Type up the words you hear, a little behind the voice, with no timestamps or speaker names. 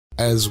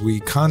As we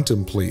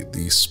contemplate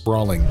the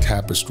sprawling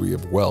tapestry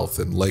of wealth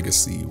and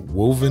legacy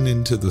woven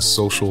into the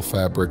social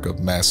fabric of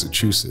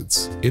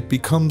Massachusetts, it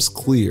becomes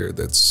clear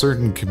that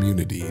certain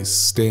communities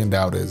stand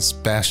out as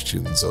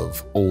bastions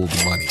of old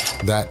money,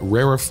 that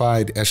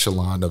rarefied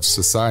echelon of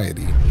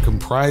society,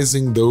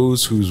 comprising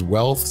those whose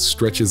wealth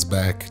stretches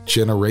back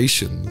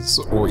generations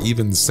or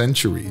even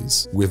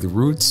centuries, with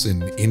roots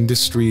in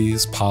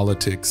industries,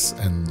 politics,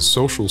 and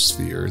social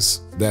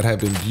spheres that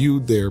have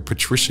imbued their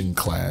patrician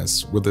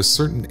class with a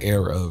certain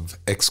air of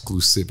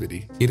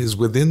exclusivity. It is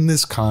within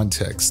this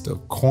context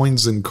of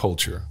coins and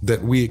culture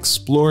that we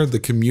explore the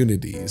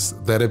communities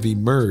that have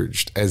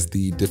emerged as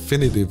the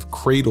definitive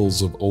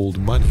cradles of old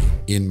money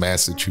in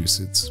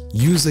Massachusetts.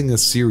 Using a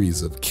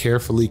series of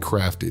carefully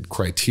crafted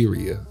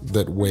criteria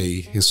that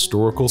weigh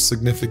historical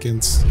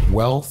significance,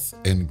 wealth,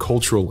 and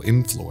cultural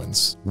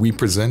influence, we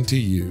present to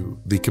you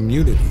the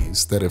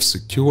communities that have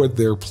secured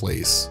their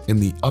place in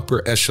the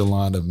upper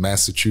echelon of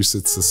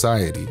Massachusetts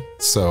society.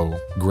 So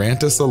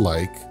grant us a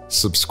like,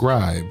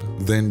 subscribe,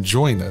 then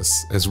join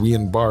us as we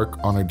embark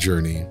on a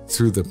journey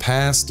through the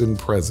past and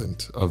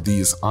present of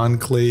these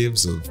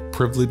enclaves of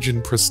privilege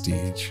and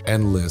prestige,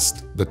 and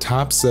list the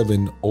top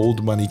 7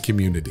 old money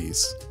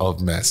communities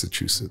of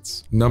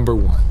Massachusetts. Number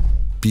 1.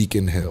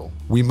 Beacon Hill.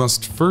 We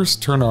must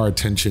first turn our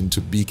attention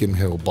to Beacon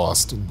Hill,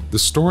 Boston. The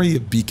story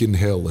of Beacon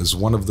Hill is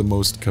one of the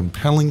most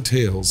compelling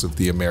tales of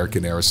the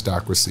American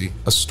aristocracy,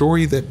 a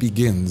story that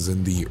begins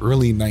in the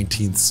early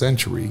 19th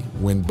century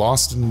when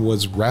Boston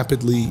was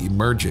rapidly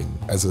emerging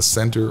as a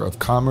center of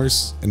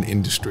commerce and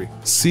industry.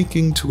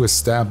 Seeking to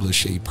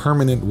establish a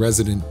permanent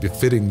resident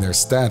befitting their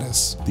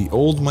status, the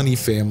old money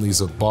families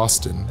of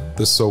Boston,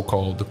 the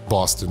so-called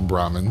Boston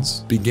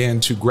Brahmins, began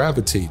to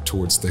gravitate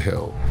towards the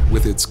hill,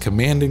 with its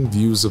commanding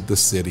views of the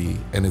city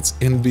and its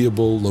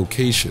enviable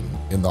location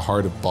in the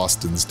heart of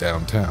Boston's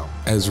downtown.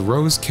 As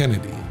Rose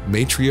Kennedy,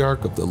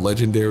 matriarch of the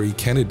legendary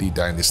Kennedy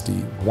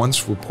dynasty,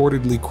 once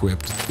reportedly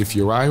quipped, "If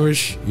you're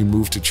Irish, you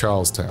move to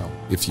Charlestown.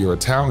 If you're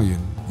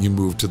Italian, you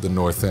move to the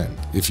North End.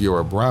 If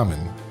you're a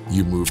Brahmin,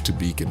 you move to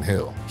Beacon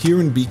Hill."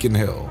 Here in Beacon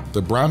Hill,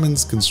 the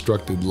Brahmins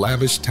constructed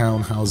lavish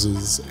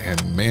townhouses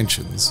and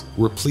mansions,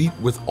 replete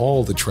with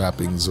all the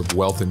trappings of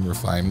wealth and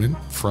refinement,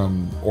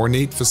 from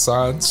ornate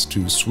facades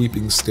to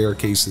sweeping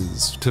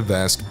staircases to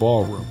vast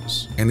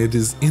ballrooms. And it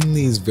is in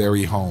these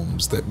very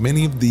homes that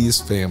many of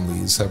these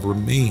families have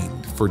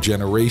remained for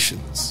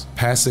generations,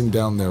 passing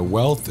down their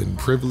wealth and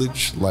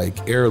privilege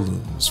like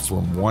heirlooms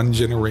from one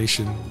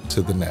generation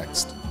to the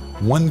next.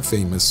 One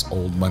famous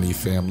old money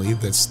family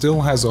that still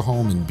has a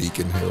home in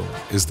Beacon Hill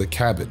is the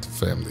Cabot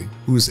family,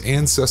 whose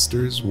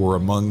ancestors were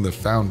among the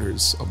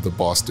founders of the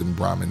Boston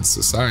Brahmin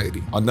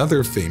Society.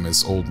 Another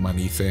famous old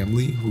money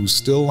family who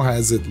still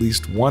has at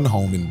least one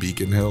home in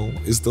Beacon Hill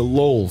is the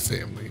Lowell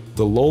family.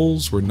 The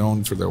Lowells were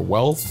known for their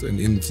wealth and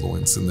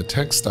influence in the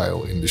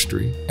textile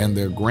industry, and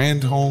their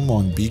grand home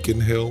on Beacon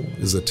Hill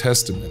is a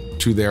testament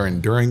to their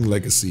enduring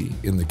legacy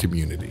in the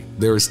community.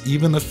 There is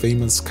even a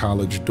famous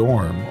college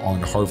dorm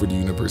on Harvard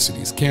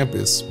University's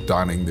campus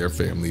donning their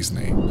family's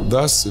name.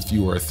 Thus, if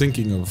you are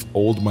thinking of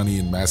old money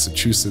in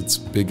Massachusetts'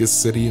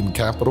 biggest city and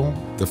capital,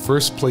 the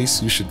first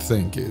place you should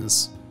think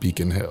is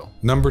Beacon Hill.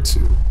 Number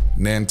 2.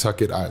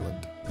 Nantucket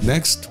Island.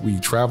 Next, we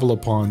travel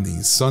upon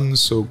the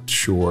sun-soaked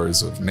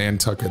shores of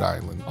Nantucket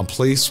Island, a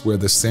place where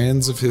the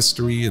sands of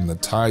history and the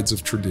tides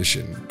of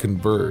tradition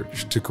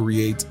converge to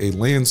create a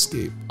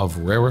landscape of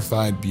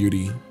rarefied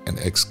beauty and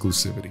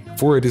exclusivity.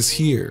 For it is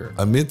here,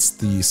 amidst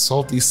the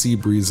salty sea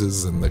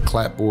breezes and the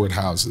clapboard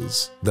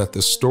houses, that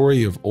the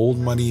story of old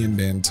money in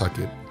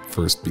Nantucket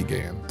first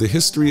began. The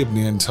history of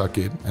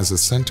Nantucket as a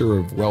center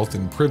of wealth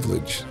and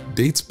privilege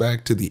dates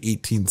back to the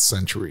 18th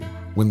century,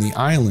 when the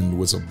island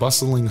was a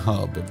bustling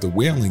hub of the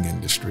whaling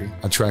industry,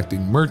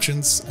 attracting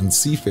merchants and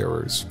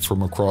seafarers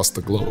from across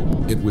the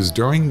globe. It was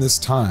during this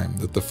time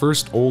that the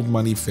first old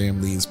money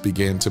families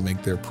began to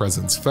make their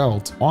presence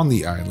felt on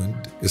the island,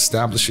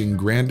 establishing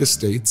grand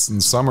estates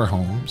and summer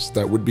homes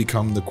that would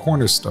become the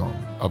cornerstone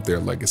of their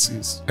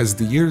legacies. As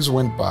the years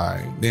went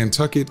by,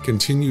 Nantucket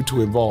continued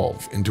to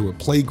evolve into a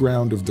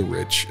playground of the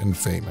rich and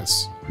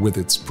famous, with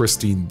its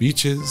pristine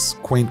beaches,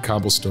 quaint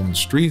cobblestone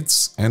streets,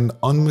 and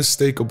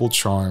unmistakable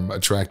charm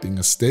attracting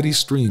a steady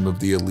stream of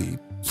the elite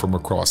from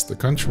across the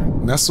country.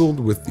 Nestled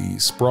with the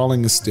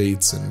sprawling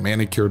estates and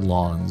manicured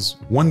lawns,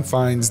 one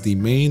finds the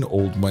main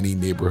old money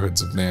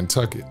neighborhoods of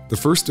Nantucket. The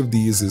first of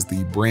these is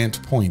the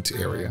Brant Point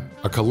area,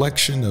 a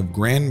collection of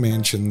grand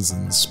mansions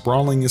and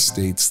sprawling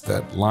estates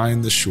that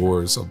line the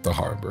shores of the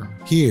harbor.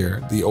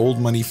 Here, the old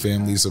money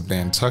families of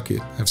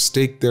Nantucket have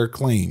staked their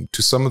claim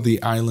to some of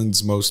the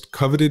island's most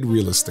coveted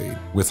real estate,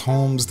 with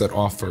homes that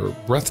offer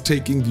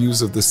breathtaking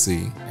views of the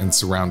sea and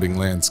surrounding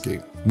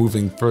landscape.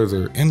 Moving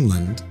further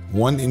inland,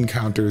 one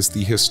encounters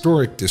the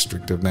historic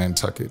district of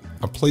Nantucket,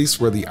 a place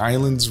where the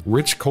island's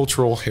rich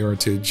cultural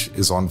heritage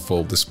is on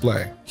full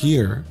display.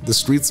 Here, the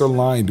streets are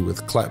lined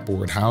with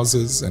clapboard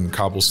houses and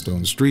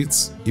cobblestone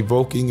streets,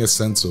 evoking a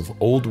sense of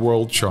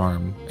old-world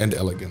charm and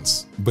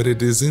elegance. But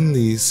it is in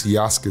the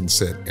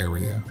Siaskinset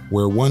area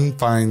where one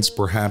finds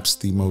perhaps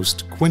the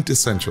most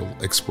quintessential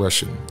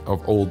expression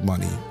of old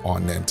money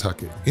on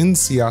Nantucket. In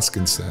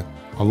Siaskinset,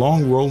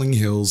 along rolling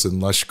hills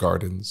and lush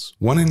gardens,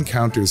 one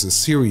encounters a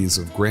series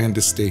of grand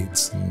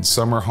estates and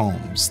summer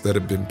homes that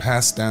have been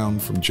passed down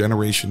from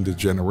generation to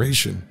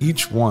generation,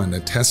 each one a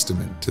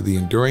testament to the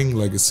enduring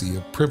legacy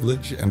of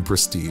privilege and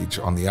prestige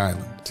on the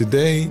island.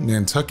 Today,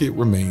 Nantucket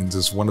remains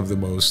as one of the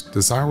most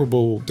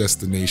desirable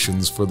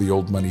destinations for the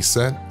old money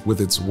set, with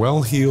its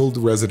well-heeled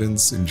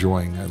residents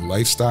enjoying a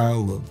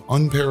lifestyle of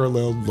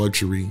unparalleled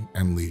luxury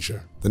and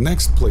leisure. The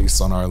next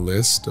place on our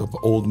list of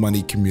old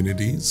money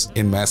communities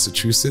in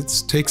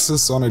Massachusetts takes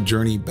us on a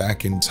journey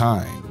back in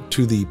time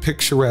to the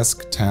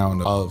picturesque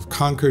town of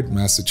Concord,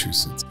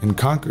 Massachusetts. In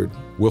Concord,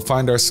 we'll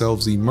find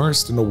ourselves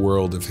immersed in a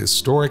world of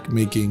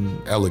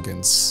historic-making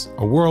elegance,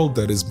 a world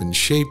that has been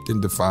shaped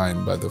and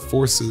defined by the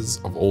forces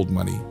of old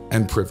money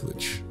and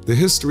privilege. The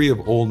history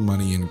of old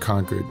money in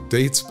Concord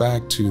dates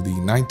back to the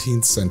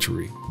 19th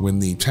century, when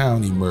the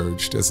town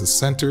emerged as a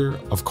center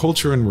of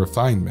culture and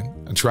refinement,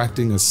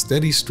 attracting a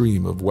steady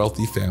stream of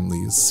wealthy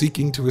families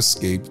seeking to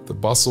escape the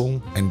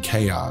bustle and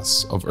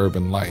chaos of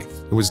urban life.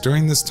 It was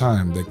during this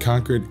time that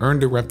Concord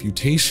earned a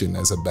reputation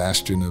as a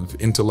bastion of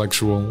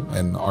intellectual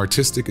and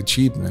artistic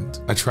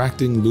achievement,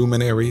 attracting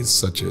luminaries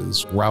such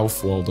as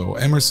Ralph Waldo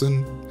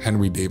Emerson,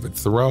 Henry David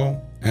Thoreau,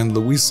 and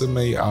Louisa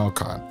May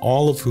Alcott,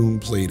 all of whom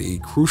played a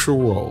crucial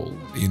role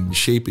in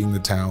shaping the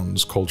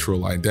town's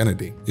cultural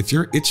identity. If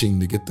you're itching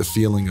to get the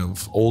feeling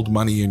of old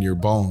money in your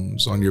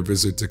bones on your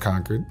visit to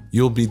Concord,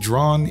 you'll be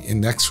drawn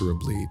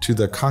inexorably to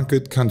the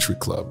Concord Country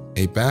Club,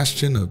 a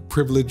bastion of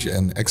privilege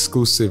and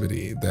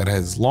exclusivity that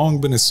has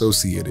long been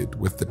associated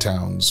with the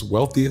town's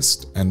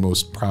wealthiest and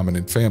most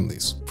prominent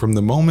families. From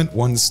the moment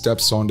one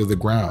steps onto the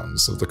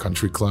grounds of the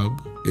country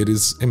club, it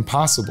is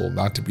impossible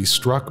not to be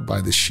struck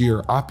by the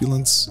sheer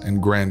opulence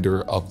and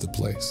grandeur of the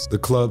place. The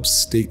club's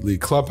stately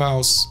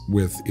clubhouse,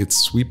 with its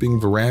sweeping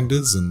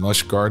verandas and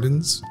lush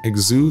gardens,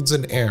 exudes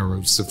an air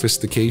of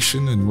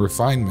sophistication and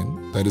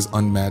refinement that is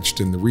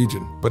unmatched in the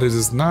region. But it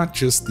is not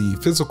just the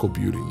physical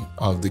beauty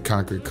of the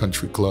Concord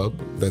Country Club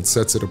that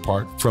sets it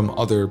apart from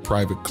other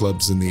private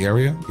clubs in the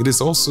area. It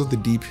is also the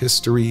deep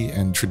history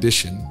and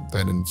tradition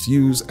that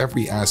infuse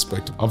every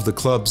aspect of the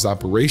club's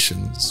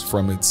operations,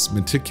 from its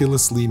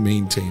meticulously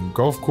maintained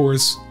golf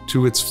course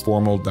to its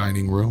formal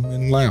dining room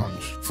and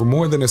lounge. For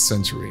more than a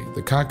century,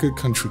 the Concord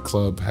Country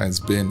Club has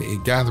been a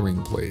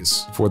gathering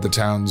place for the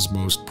town's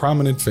most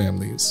prominent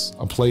families,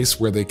 a place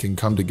where they can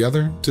come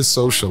together to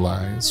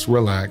socialize,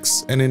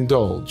 relax, and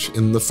indulge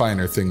in the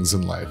finer things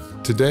in life.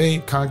 Today,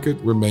 Concord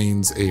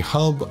remains a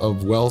hub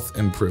of wealth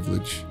and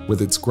privilege,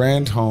 with its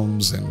grand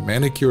homes and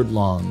manicured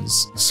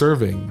lawns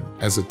serving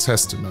as a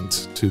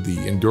testament to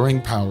the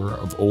enduring power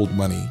of old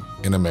money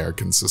in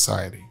American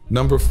society.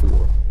 Number 4.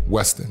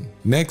 Weston.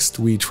 Next,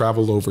 we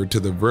travel over to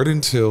the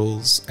verdant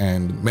hills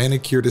and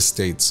manicured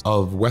estates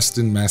of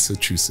Weston,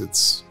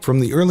 Massachusetts. From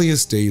the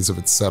earliest days of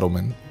its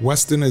settlement,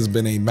 Weston has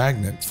been a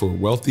magnet for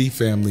wealthy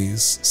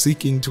families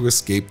seeking to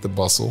escape the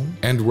bustle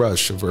and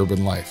rush of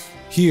urban life.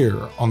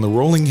 Here, on the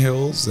rolling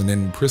hills and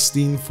in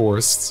pristine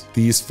forests,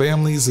 these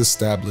families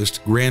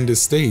established grand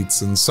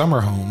estates and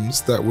summer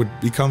homes that would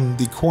become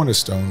the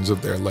cornerstones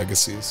of their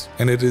legacies.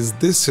 And it is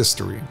this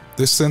history,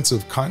 this sense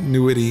of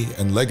continuity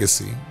and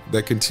legacy,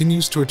 that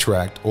continues to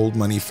attract old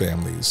money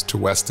families to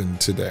Weston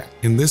today.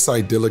 In this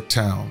idyllic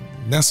town,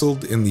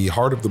 nestled in the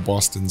heart of the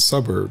Boston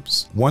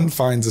suburbs, one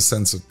finds a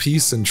sense of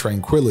peace and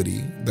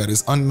tranquility that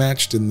is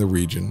unmatched in the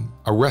region,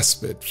 a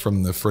respite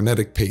from the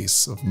frenetic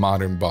pace of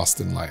modern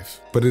Boston life.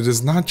 But it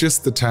is not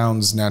just the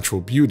town's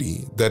natural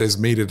beauty that has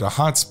made it a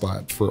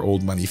hotspot for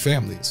old money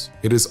families.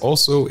 It is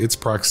also its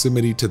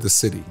proximity to the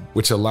city,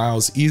 which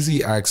allows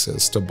easy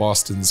access to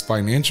Boston's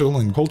financial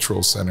and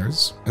cultural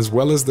centers, as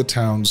well as the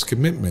town's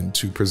commitment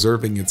to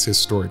preserving its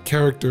historic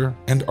character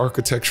and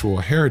architectural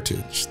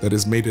heritage that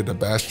has made it a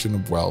bastion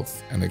of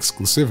wealth and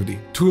exclusivity.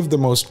 Two of the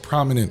most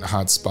prominent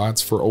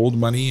hotspots for old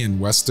money in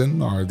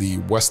Weston are the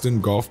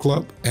Weston Golf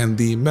Club and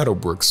the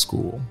Meadowbrook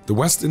School. The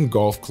Weston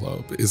Golf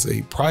Club is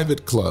a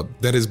private club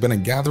that has been a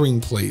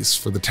gathering place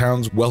for the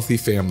town's wealthy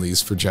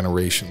families for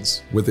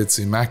generations. With its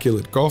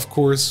immaculate golf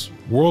course,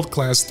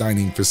 world-class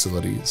dining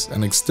facilities,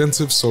 and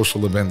extensive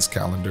social events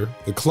calendar,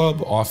 the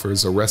club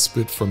offers a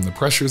respite from the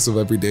pressures of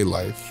everyday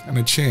life and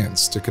a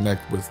chance to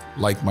connect with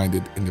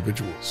like-minded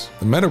individuals.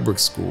 The Meadowbrook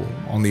School,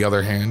 on the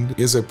other hand,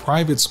 is a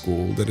private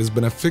school that has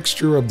been a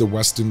fixture of the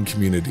Weston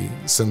community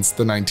since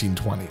the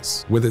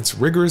 1920s. With its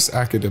rigorous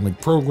academic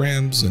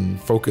programs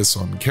and focus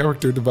on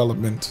character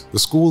development, the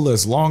school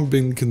has long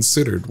been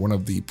considered one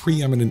of the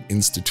preeminent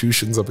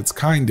institutions of its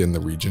kind in the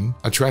region,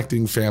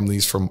 attracting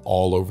families from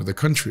all over the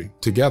country.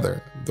 Together,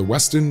 Together, the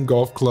Weston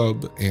Golf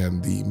Club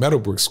and the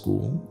Meadowbrook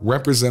School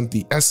represent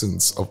the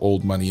essence of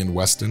old money in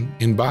Weston,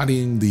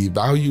 embodying the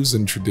values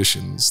and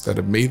traditions that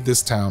have made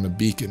this town a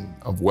beacon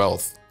of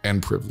wealth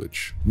and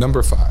privilege.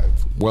 Number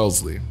 5.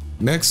 Wellesley.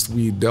 Next,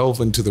 we delve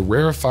into the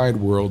rarefied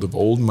world of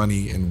old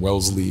money in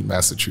Wellesley,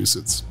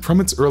 Massachusetts. From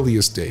its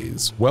earliest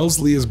days,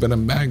 Wellesley has been a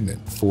magnet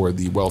for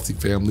the wealthy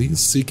families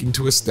seeking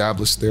to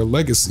establish their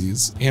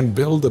legacies and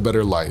build a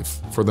better life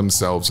for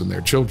themselves and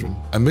their children.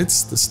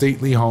 Amidst the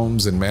stately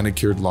homes and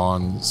manicured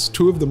lawns,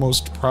 two of the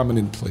most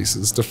prominent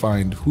places to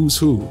find who's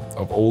who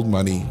of old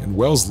money in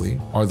Wellesley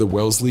are the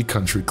Wellesley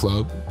Country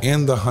Club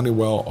and the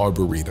Honeywell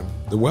Arboretum.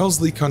 The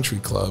Wellesley Country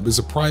Club is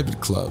a private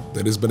club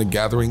that has been a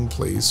gathering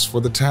place for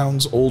the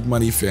town's old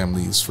money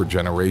families for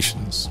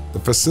generations. The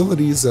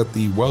facilities at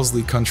the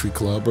Wellesley Country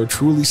Club are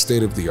truly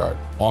state-of-the-art,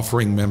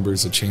 offering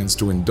members a chance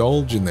to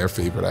indulge in their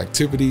favorite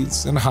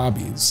activities and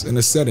hobbies in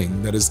a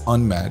setting that is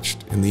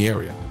unmatched in the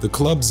area. The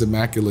club's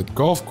immaculate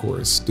golf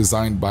course,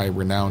 designed by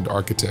renowned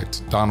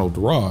architect Donald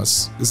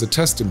Ross, is a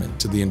testament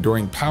to the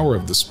enduring power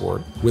of the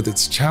sport, with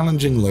its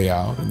challenging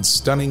layout and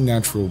stunning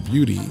natural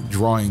beauty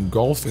drawing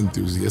golf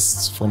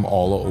enthusiasts from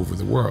all over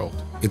the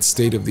world. Its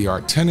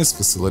state-of-the-art tennis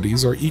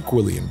facilities are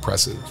equally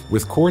impressive,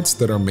 with courts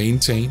that are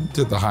maintained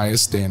to the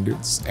highest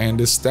standards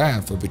and a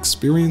staff of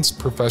experienced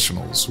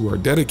professionals who are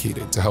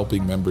dedicated to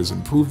helping members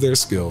improve their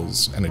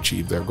skills and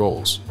achieve their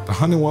goals. The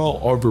Honeywell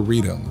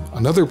Arboretum,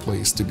 another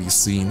place to be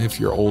seen if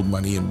you're old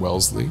money in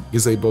Wellesley,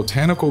 is a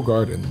botanical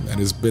garden that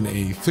has been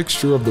a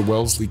fixture of the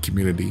Wellesley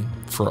community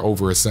for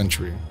over a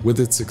century. With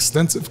its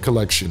extensive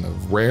collection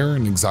of rare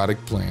and exotic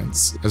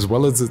plants, as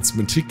well as its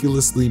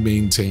meticulously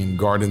maintained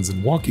gardens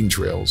and walking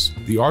trails,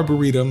 the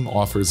Arboretum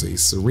offers a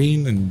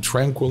serene and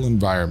tranquil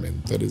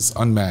environment that is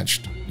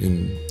unmatched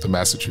in the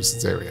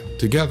Massachusetts area.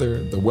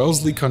 Together, the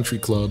Wellesley Country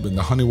Club and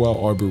the Honeywell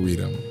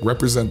Arboretum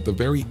represent the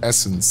very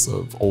essence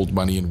of old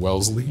money in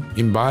Wellesley,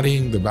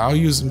 embodying the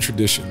values and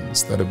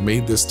traditions that have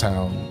made this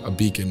town a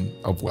beacon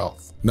of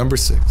wealth. Number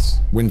 6.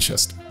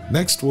 Winchester.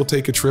 Next, we'll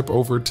take a trip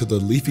over to the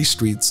leafy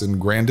streets and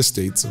grand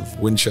estates of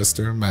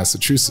Winchester,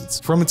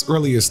 Massachusetts. From its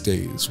earliest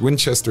days,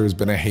 Winchester has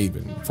been a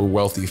haven for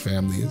wealthy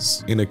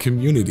families in a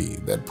community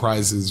that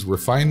prizes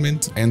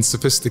refinement and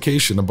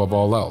sophistication above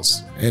all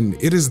else.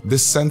 And it is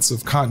this sense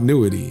of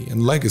continuity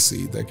and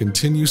legacy that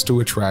continues to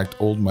attract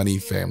old money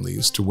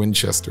families to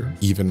Winchester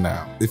even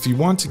now. If you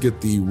want to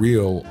get the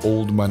real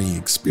old money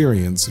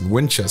experience in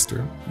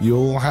Winchester,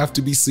 you'll have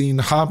to be seen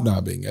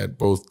hobnobbing at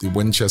both the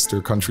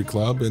Winchester Country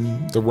Club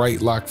and the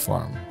Right Lock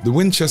Farm. The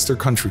Winchester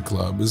Country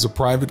Club is a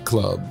private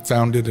club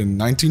founded in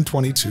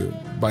 1922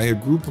 by a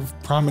group of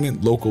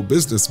prominent local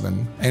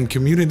businessmen and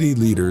community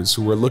leaders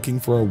who were looking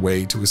for a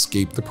way to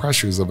escape the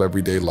pressures of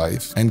everyday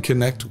life and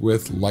connect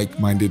with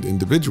like-minded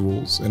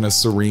individuals in a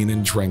serene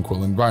and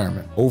tranquil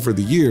environment. Over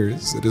the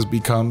years, it has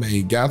become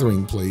a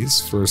gathering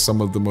place for some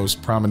of the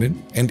most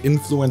prominent and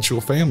influential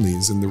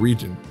families in the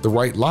region. The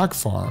Right Lock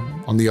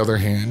Farm, on the other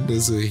hand,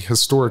 is a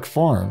historic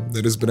farm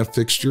that has been a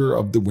fixture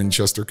of the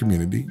Winchester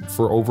community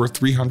for over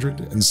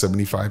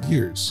 375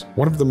 years.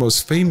 One of the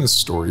most famous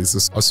stories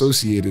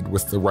associated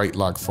with the Right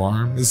Lock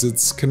Farm is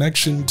its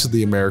connection to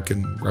the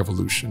American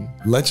Revolution.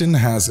 Legend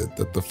has it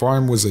that the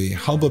farm was a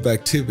hub of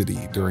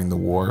activity during the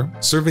war,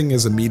 serving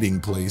as a meeting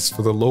place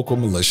for the local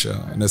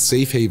militia and a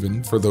safe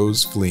haven for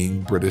those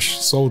fleeing British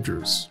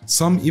soldiers.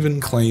 Some even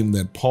claim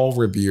that Paul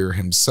Revere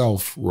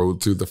himself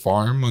rode through the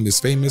farm on his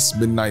famous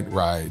midnight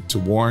ride to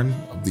warn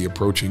of the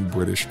approaching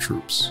British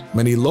troops.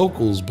 Many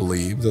locals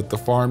believe that the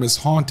farm is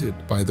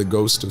haunted by the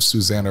ghost of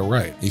Susanna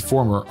Wright, a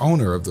former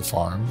owner of the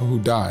farm who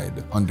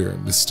died under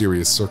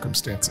mysterious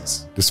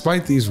circumstances.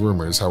 Despite these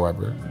rumors,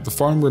 however, the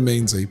farm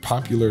remains a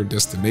popular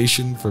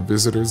destination for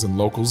visitors and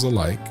locals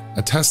alike,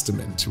 a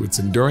testament to its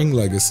enduring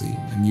legacy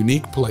and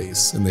unique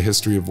place in the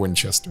history of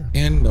Winchester.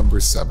 And number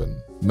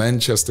 7.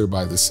 Manchester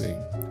by the Sea.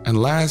 And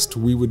last,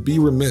 we would be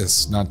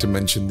remiss not to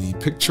mention the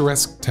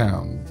picturesque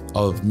town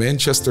of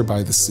Manchester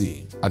by the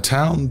Sea, a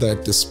town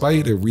that,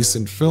 despite a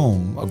recent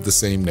film of the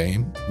same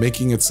name,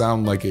 making it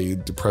sound like a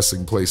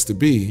depressing place to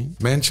be,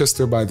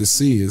 Manchester by the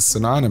Sea is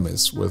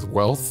synonymous with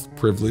wealth,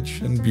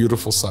 privilege, and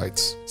beautiful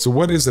sights. So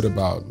what is it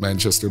about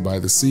Manchester by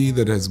the Sea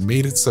that has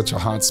made it such a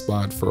hot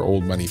spot for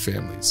old money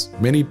families?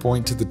 Many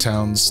point to the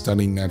town's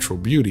stunning natural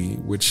beauty,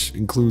 which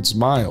includes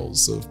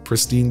miles of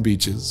pristine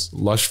beaches,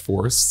 lush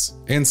forests,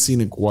 and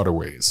scenic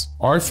waterways.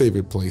 Our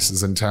favorite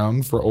places in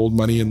town for old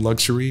money and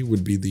luxury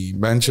would be the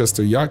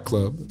Manchester Yacht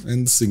Club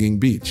and Singing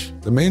Beach.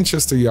 The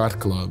Manchester Yacht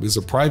Club is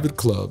a private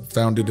club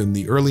founded in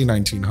the early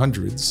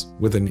 1900s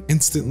with an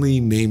instantly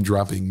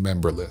name-dropping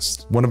member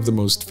list. One of the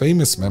most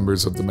famous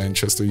members of the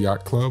Manchester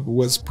Yacht Club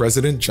was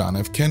President John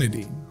F.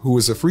 Kennedy, who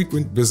was a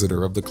frequent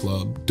visitor of the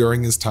club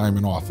during his time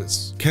in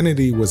office.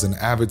 Kennedy was an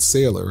avid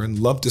sailor and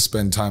loved to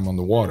spend time on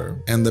the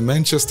water, and the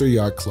Manchester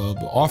Yacht Club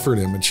offered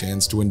him a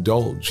chance to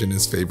indulge in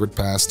his favorite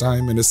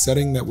pastime in a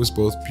setting that was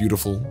both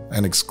beautiful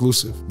and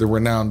exclusive. The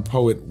renowned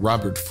poet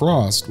Robert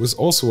Frost was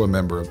also a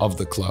member of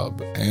the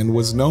club and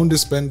was known to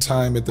spend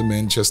time at the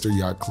Manchester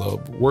Yacht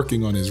Club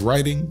working on his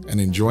writing and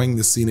enjoying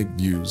the scenic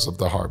views of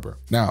the harbor.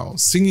 Now,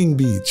 Singing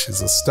Beach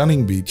is a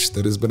stunning beach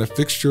that has been a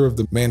fixture of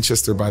the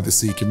Manchester by the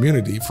Sea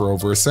community for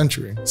over a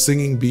century.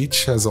 Singing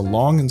Beach has a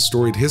long and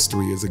storied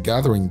history as a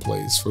gathering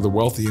place for the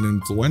wealthy and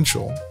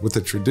influential, with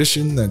a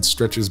tradition that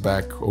stretches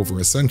back over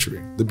a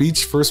century. The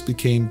beach first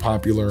became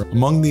popular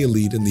among the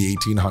elite in the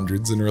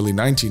 1800s and early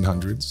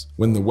 1900s,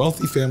 when the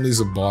wealthy families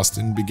of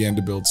Boston began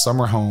to build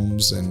summer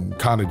homes and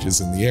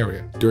cottages in the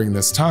area. During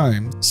this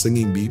time,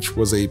 Singing Beach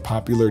was a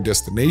popular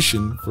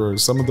destination for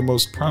some of the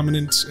most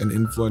prominent and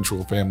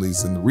influential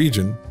families in the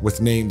region,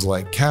 with names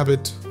like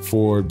Cabot,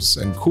 Forbes,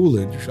 and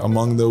Coolidge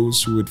among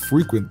those who would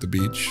frequent the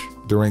beach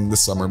during the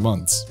summer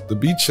months. The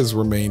beach has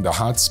remained a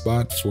hot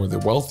spot for the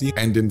wealthy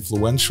and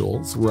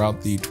influential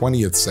throughout the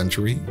 20th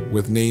century,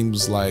 with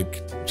names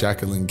like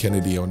Jacqueline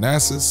Kennedy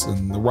Onassis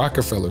and the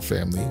Rockefeller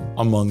family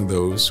among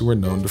those who are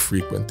known to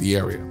frequent the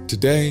area.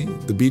 Today,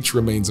 the beach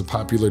remains a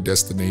popular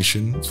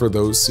destination for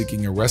those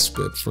seeking a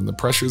respite from the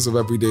pressures of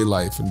everyday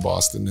life in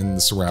Boston and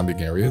the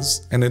surrounding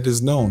areas, and it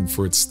is known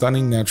for its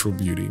stunning natural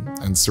beauty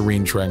and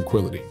serene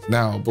tranquility.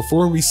 Now,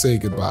 before we say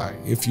goodbye,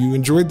 if you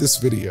enjoyed this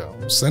video,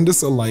 send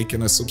us a like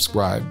and a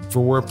subscribe, for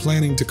we're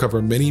planning to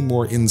cover many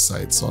more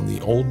insights on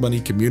the old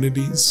money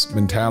communities,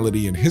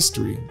 mentality, and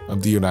history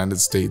of the United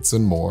States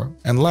and more.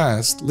 And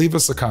last, leave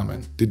us a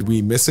comment. Did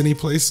we miss any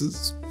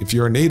places? If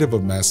you're a native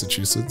of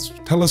Massachusetts,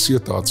 tell us your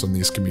thoughts on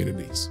these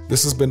communities.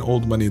 This has been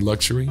Old Money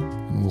Luxury,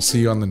 and we'll see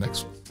you on the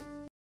next one.